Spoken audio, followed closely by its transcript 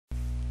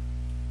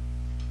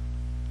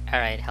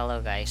Alright,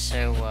 hello guys.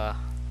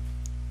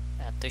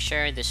 To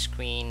share the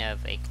screen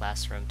of a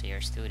classroom to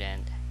your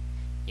student,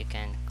 you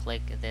can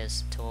click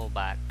this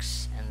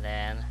toolbox, and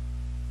then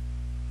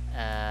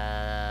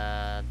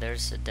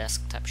there's a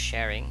desktop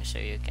sharing, so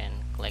you can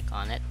click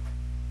on it.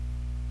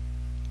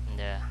 And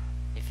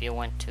if you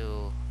want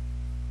to,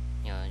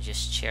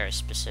 just share a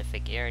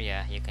specific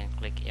area, you can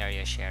click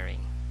area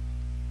sharing.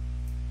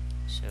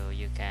 So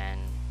you can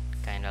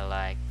kind of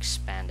like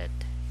expand it.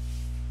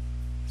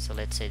 So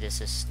let's say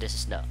this is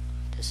the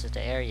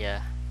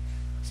area.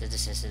 So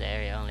this is the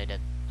area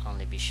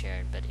only be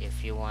shared. But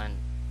if you want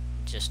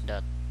just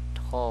that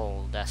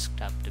whole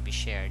desktop to be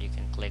shared, you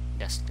can click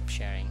desktop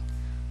sharing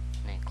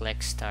and then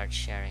click start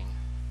sharing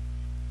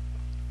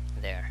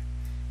there.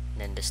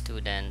 Then the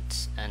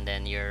students, and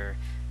then your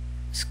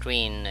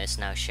screen is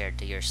now shared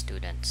to your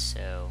students,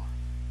 so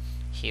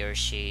he or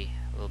she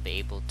will be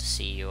able to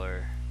see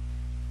your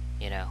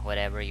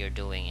whatever you're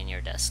doing in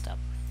your desktop.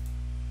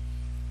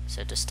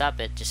 So to stop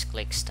it, just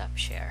click stop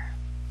share.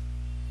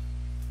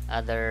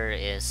 Other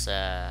is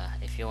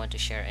if you want to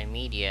share a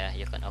media,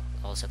 you can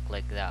also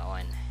click that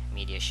one,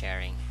 media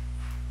sharing.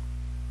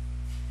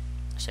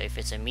 So if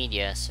it's a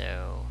media,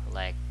 so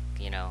like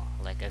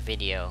like a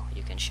video,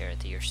 you can share it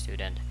to your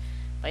student.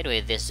 By the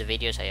way, this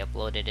videos I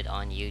uploaded it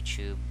on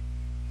YouTube.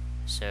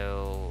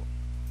 So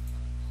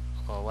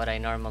what I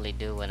normally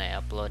do when I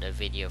upload a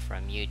video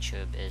from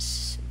YouTube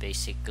is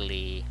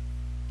basically,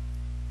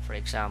 for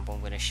example,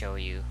 I'm going to show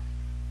you.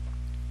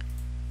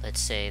 Let's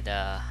say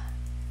the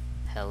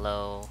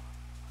hello,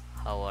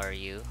 how are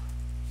you?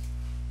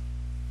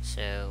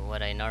 So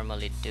what I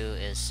normally do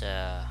is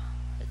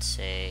let's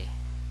say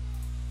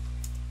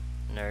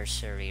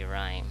nursery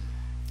rhyme.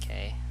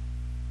 Okay,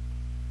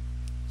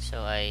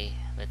 so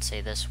let's say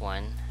this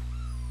one,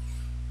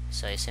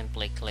 so I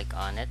simply click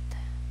on it,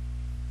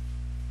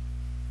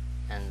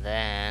 and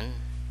then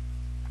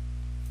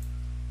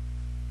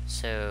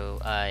so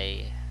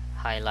I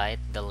highlight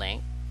the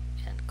link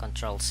and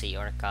Control-C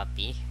or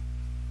copy,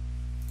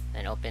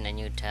 then open a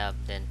new tab,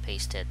 then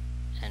paste it.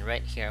 And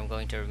right here I'm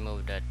going to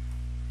remove the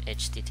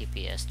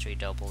https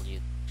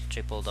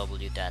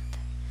www dot.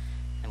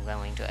 I'm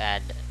going to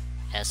add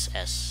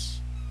ss.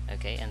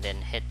 Okay, and then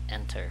hit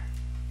enter.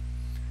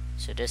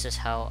 So this is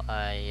how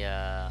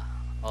I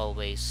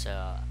always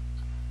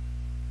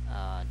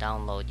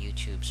download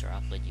YouTubes or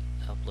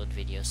upload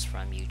videos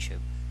from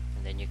YouTube.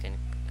 And then you can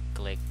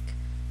click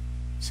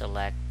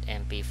select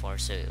MP4.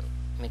 So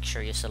make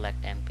sure you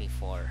select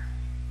MP4,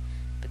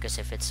 because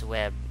if it's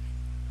web,